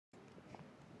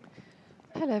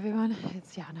Hello everyone,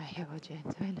 it's Jana here with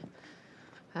Jane,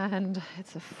 and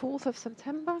it's the 4th of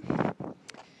September.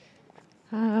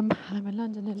 I'm in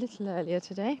London a little earlier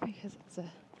today because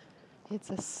it's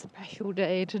a special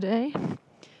day today.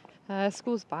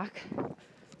 School's back.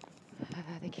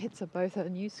 The kids are both at a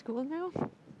new school now.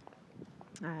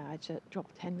 I just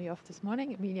dropped Henry off this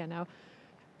morning. Emilia now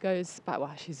goes back.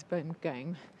 Well, she's been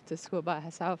going to school by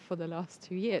herself for the last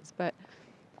 2 years, but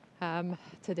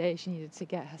today she needed to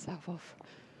get herself off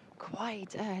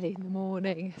quite early in the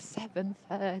morning,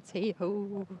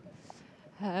 7:30,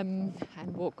 and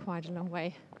walk quite a long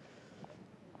way.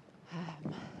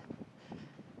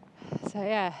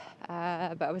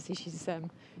 But obviously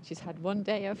she's had one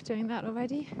day of doing that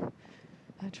already,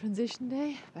 a transition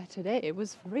day. But today it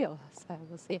was real, so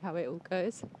we'll see how it all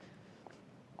goes.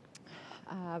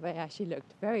 But yeah, she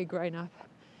looked very grown up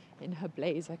in her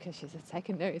blazer because she's at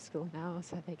secondary school now,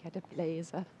 so they get a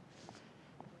blazer.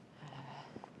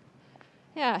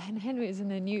 And Henry is in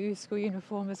a new school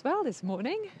uniform as well this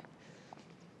morning.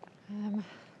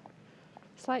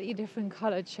 Slightly different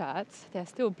coloured shirts. They're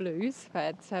still blues,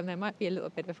 but there might be a little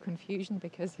bit of confusion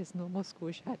because his normal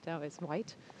school shirt now is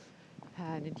white,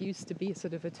 and it used to be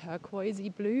sort of a turquoisey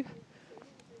blue.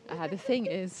 The thing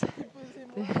is,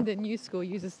 the new school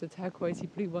uses the turquoisey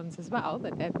blue ones as well,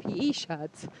 but they're PE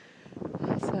shirts,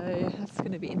 so that's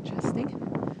going to be interesting.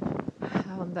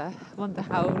 I wonder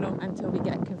how long until we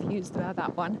get confused about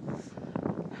that one.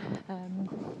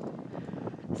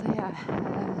 So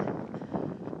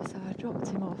I dropped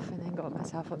him off and then got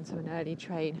myself onto an early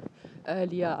train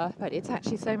earlier, but it's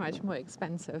actually so much more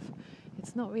expensive.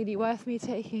 It's not really worth me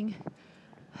taking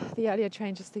the earlier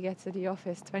train just to get to the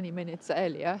office 20 minutes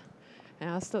earlier, and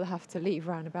I'll still have to leave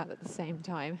round about at the same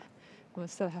time. We'll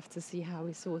still have to see how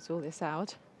we sort all this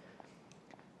out.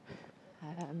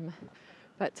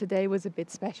 But today was a bit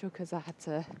special because I had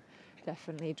to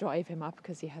definitely drive him up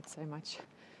because he had so much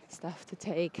stuff to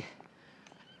take.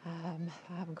 I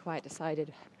haven't quite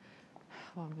decided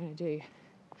what I'm going to do,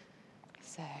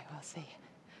 so we'll see.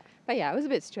 But yeah, it was a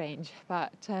bit strange,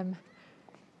 but turns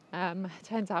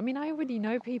out, I already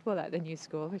know people at the new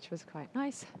school, which was quite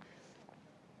nice.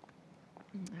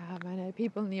 I know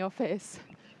people in the office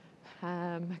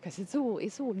because it's all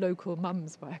local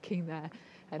mums working there,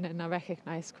 and then I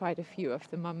recognised quite a few of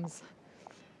the mums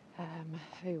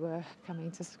who were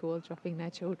coming to school, dropping their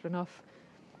children off.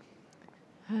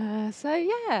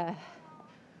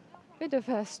 Bit of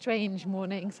a strange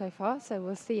morning so far, so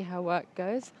we'll see how work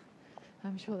goes.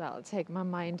 I'm sure that'll take my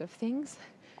mind off things.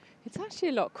 It's actually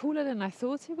a lot cooler than I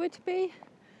thought it would be.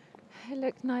 It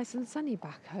looked nice and sunny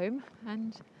back home,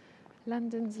 and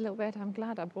London's a little bit. I'm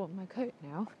glad I brought my coat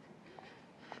now.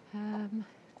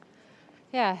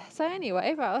 So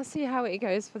anyway, but I'll see how it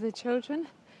goes for the children,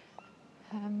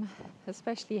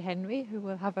 especially Henry, who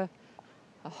will have a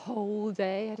whole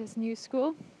day at his new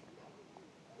school.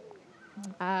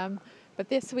 But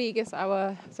this week is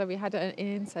so we had an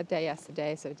inside day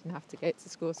yesterday, so we didn't have to go to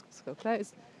school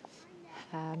closed.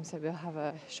 So we'll have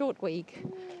a short week,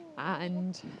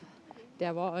 and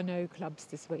there are no clubs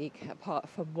this week apart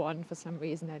from one. For some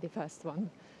reason, they're the first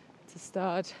one to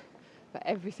start, but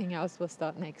everything else will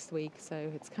start next week, so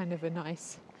it's kind of a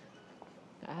nice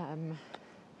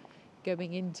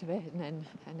going into it, and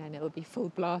then it'll be full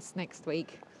blast next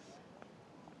week,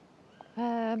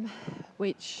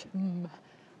 which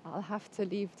I'll have to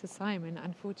leave to Simon,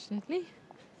 unfortunately,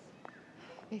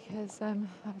 because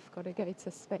I've got to go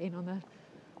to Spain on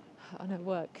a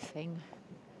work thing.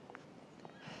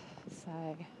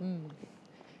 So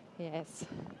yes,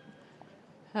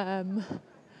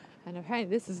 and apparently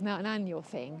this is not an annual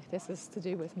thing. This is to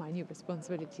do with my new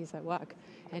responsibilities at work,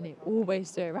 and it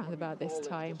always do around about this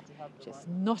time, which is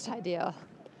not ideal.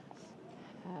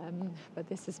 But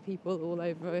this is people all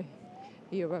over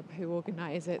Europe who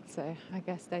organise it, so I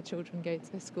guess their children go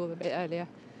to school a bit earlier,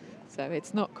 so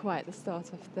it's not quite the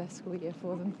start of the school year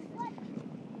for them.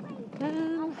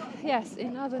 Yes,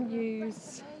 in other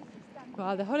news,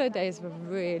 well, the holidays were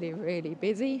really, really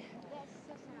busy,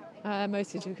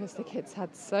 mostly because the kids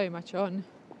had so much on.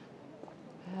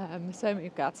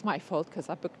 That's my fault because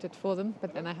I booked it for them,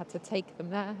 but then I had to take them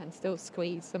there and still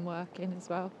squeeze some work in as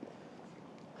well.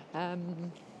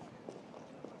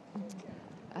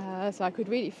 So I could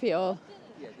really feel,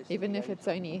 even if it's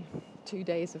only 2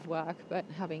 days of work, but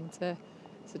having to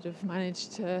sort of manage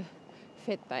to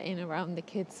fit that in around the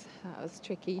kids, that was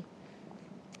tricky.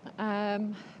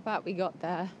 But we got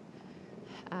there,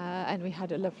 and we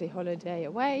had a lovely holiday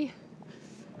away.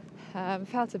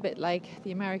 Felt a bit like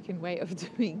the American way of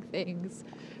doing things.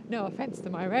 No offence to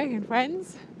my American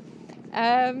friends.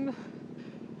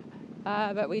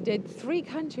 but we did 3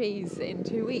 countries in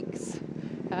 2 weeks.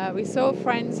 We saw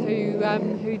friends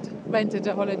who'd rented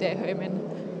a holiday home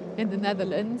in the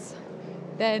Netherlands,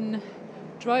 then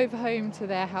drove home to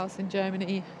their house in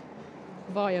Germany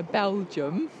via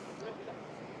Belgium,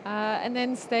 and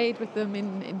then stayed with them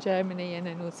in Germany, and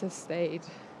then also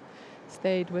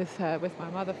stayed with my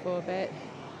mother for a bit,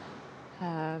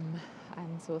 and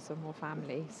saw some more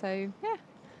family. So yeah,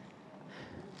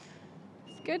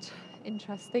 it's good,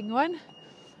 interesting one.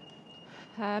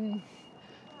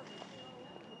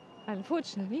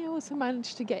 Unfortunately, I also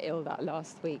managed to get ill that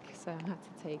last week, so I had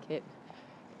to take it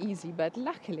easy. But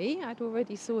luckily, I'd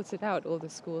already sorted out all the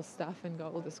school stuff and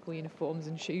got all the school uniforms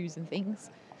and shoes and things,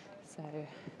 so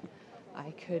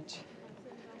I could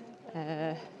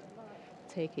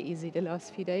take it easy the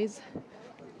last few days.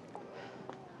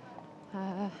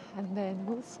 And then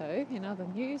also, in other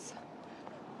news,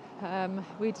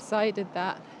 we decided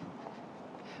that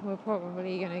we're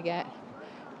probably going to get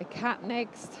a cat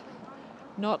next,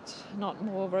 not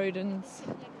more rodents.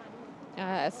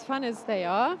 As fun as they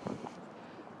are,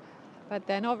 but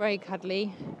they're not very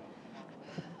cuddly.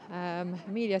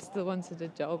 Amelia still wanted a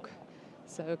dog,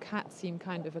 so cats seem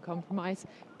kind of a compromise.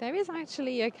 There is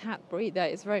actually a cat breed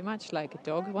that is very much like a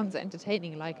dog. One's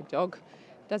entertaining like a dog,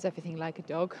 does everything like a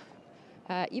dog,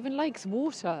 even likes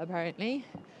water apparently.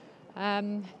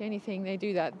 The only thing they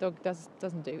do that dog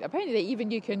doesn't do. Apparently,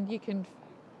 you can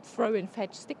throw and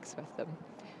fetch sticks with them.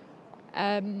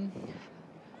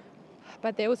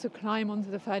 But they also climb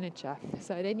onto the furniture,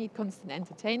 so they need constant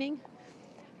entertaining.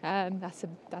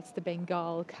 That's the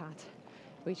Bengal cat,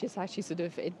 which is actually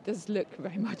it does look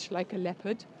very much like a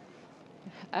leopard,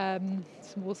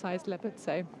 small-sized leopard.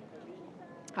 So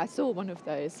I saw one of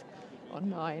those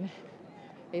online.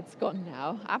 It's gone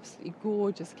now. Absolutely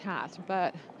gorgeous cat,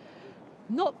 but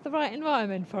not the right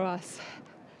environment for us.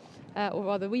 Or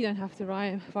rather, we don't have the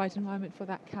right environment for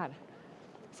that cat.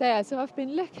 So I've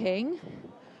been looking.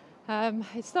 I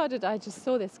just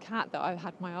saw this cat that I've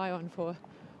had my eye on for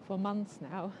months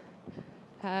now.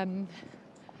 And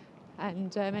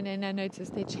then I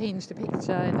noticed they changed the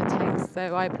picture in the text,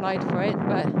 so I applied for it,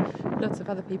 but lots of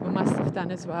other people must have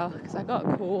done as well, because I got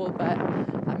a call, but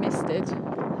I missed it,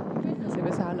 because it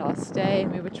was our last day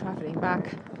and we were travelling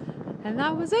back, and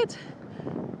that was it.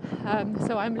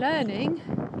 So I'm learning.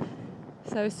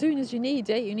 So as soon as you need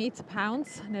it, you need to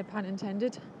pounce, no pun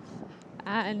intended,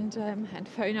 and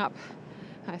phone up,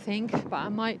 I think. But I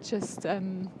might just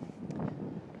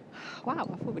wow,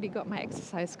 I've already got my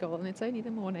exercise goal and it's only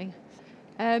the morning.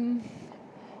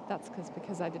 That's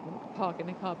because I didn't park in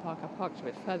a car park. I parked a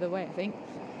bit further away, I think.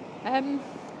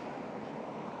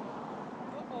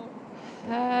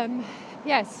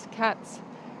 Yes, cats.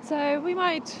 So I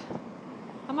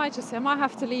might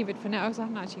have to leave it for now, because I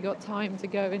haven't actually got time to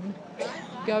go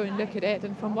and look at it.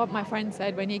 And from what my friend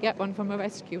said, when you get one from a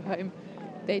rescue home,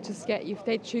 they just get you.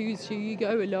 They choose you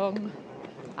go along,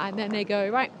 and then they go,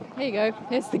 right, here you go,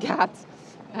 here's the cat.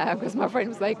 Because my friend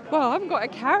was like, well, I haven't got a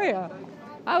carrier.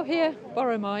 Oh, here,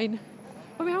 borrow mine.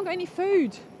 Well, we haven't got any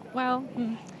food. Well,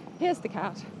 here's the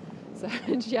cat. So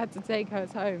and she had to take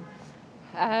hers home.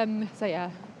 So yeah.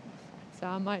 So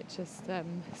I might just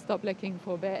stop looking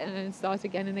for a bit and then start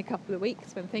again in a couple of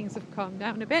weeks when things have calmed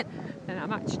down a bit and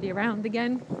I'm actually around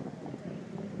again.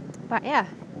 But yeah.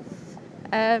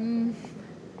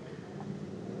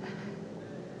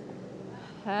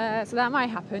 So that might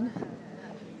happen.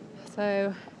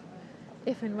 So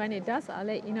if and when it does, I'll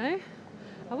let you know.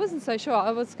 I wasn't so sure.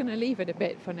 I was going to leave it a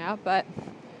bit for now, but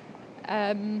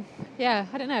yeah,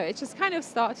 I don't know. It just kind of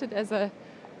started as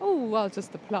I'll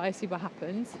just apply, see what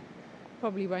happens.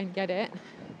 Probably won't get it.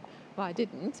 Well, I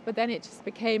didn't, but then it just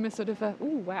became a sort of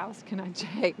what else can I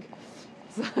check?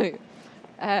 So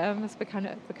it's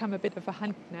become a bit of a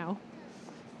hunt now.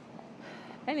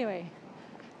 Anyway,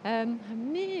 I'm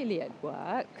nearly at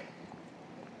work,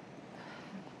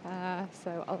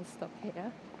 so I'll stop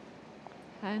here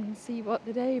and see what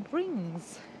the day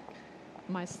brings.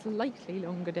 My slightly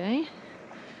longer day,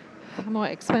 more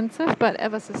expensive, but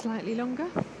ever so slightly longer.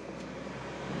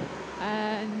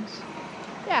 And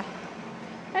yeah,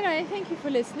 anyway, thank you for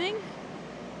listening.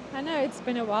 I know it's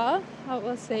been a while.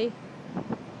 We'll see.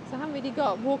 So I haven't really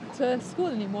got to walk to school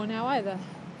anymore now either,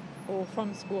 or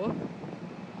from school,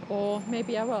 or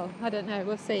maybe I will. I don't know.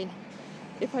 We'll see.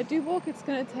 If I do walk, it's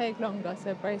going to take longer,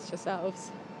 so brace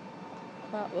yourselves.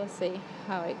 But we'll see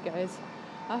how it goes.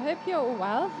 I hope you're all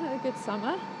well. Had a good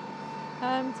summer.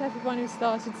 To everyone who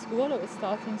started school or is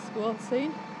starting school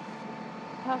soon,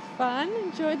 have fun.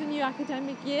 Enjoy the new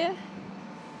academic year.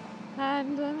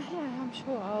 And yeah, I'm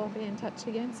sure I'll be in touch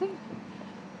again soon.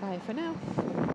 Bye for now.